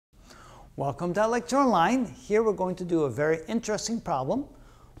Welcome to Lecture Online. Here we're going to do a very interesting problem,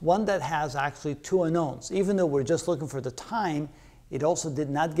 one that has actually two unknowns. Even though we're just looking for the time, it also did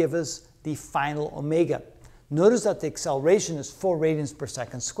not give us the final omega. Notice that the acceleration is 4 radians per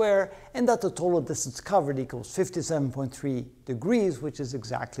second square and that the total distance covered equals 57.3 degrees, which is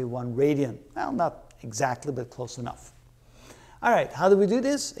exactly 1 radian. Well, not exactly, but close enough. All right, how do we do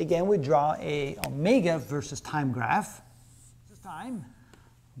this? Again, we draw a omega versus time graph. This is time.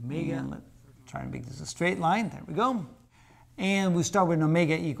 Omega, let's try to make this a straight line. There we go. And we start with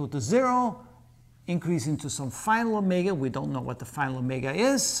omega equal to 0, increasing to some final omega. We don't know what the final omega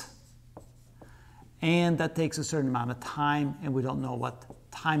is. And that takes a certain amount of time, and we don't know what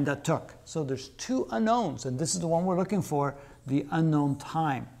time that took. So there's two unknowns, and this is the one we're looking for, the unknown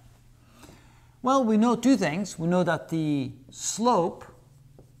time. Well, we know two things. We know that the slope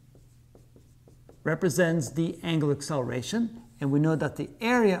represents the angular acceleration, and we know that the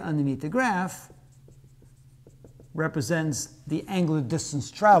area underneath the graph represents the angular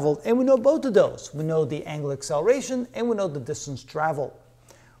distance traveled, and we know both of those. We know the angular acceleration, and we know the distance traveled.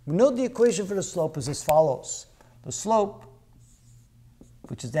 We know the equation for the slope is as follows. The slope,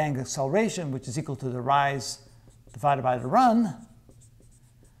 which is the angular acceleration, which is equal to the rise divided by the run,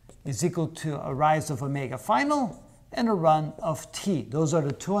 is equal to a rise of omega final and a run of t. Those are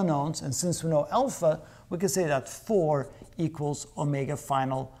the two unknowns, and since we know alpha, we can say that 4 equals omega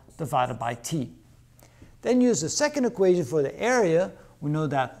final divided by t. Then use the second equation for the area. We know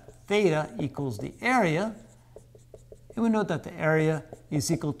that theta equals the area, and we know that the area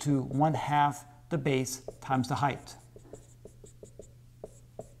is equal to 1/2 the base times the height.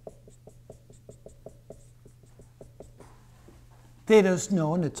 Theta is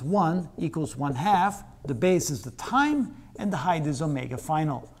known, it's 1 equals 1/2. The base is the time, and the height is omega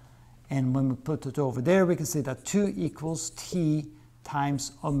final. And when we put it over there, we can say that 2 equals t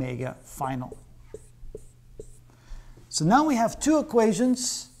times omega final. So now we have two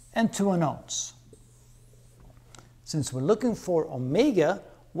equations and two unknowns. Since we're looking for omega,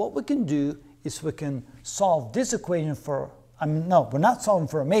 what we can do is we can solve this equation for, no, we're not solving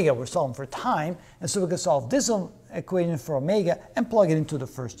for omega, we're solving for time. And so we can solve this equation for omega and plug it into the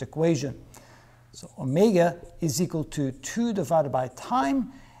first equation. So omega is equal to 2 divided by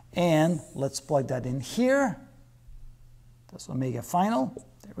time, and let's plug that in here. That's omega final.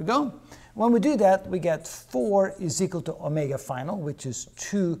 There we go. When we do that, we get 4 is equal to omega final, which is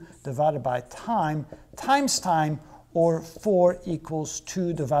 2 divided by time times time, or 4 equals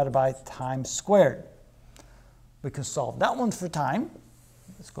 2 divided by time squared. We can solve that one for time.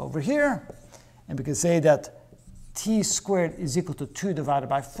 Let's go over here, and we can say that t squared is equal to 2 divided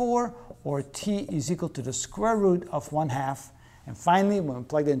by 4, or t is equal to the square root of 1/2. And finally, when we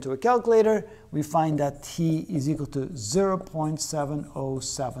plug it into a calculator, we find that t is equal to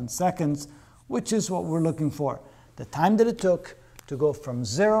 0.707 seconds, which is what we're looking for. The time that it took to go from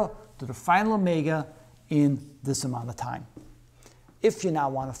 0 to the final omega in this amount of time. If you now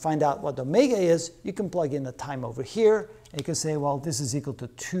want to find out what omega is, you can plug in the time over here. And you can say, well, this is equal to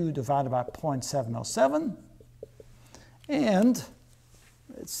 2 divided by 0.707. And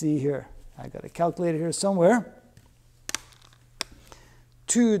let's see here. I got a calculator here somewhere.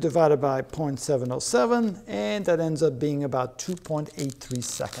 2 divided by 0.707, and that ends up being about 2.83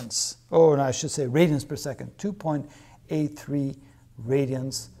 seconds. Or I should say radians per second. 2.83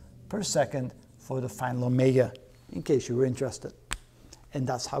 radians per second for the final omega, in case you were interested. And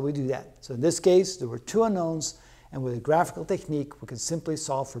that's how we do that. So in this case, there were two unknowns, and with a graphical technique, we can simply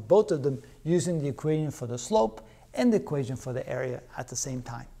solve for both of them using the equation for the slope and the equation for the area at the same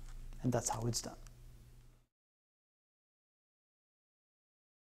time. And that's how it's done.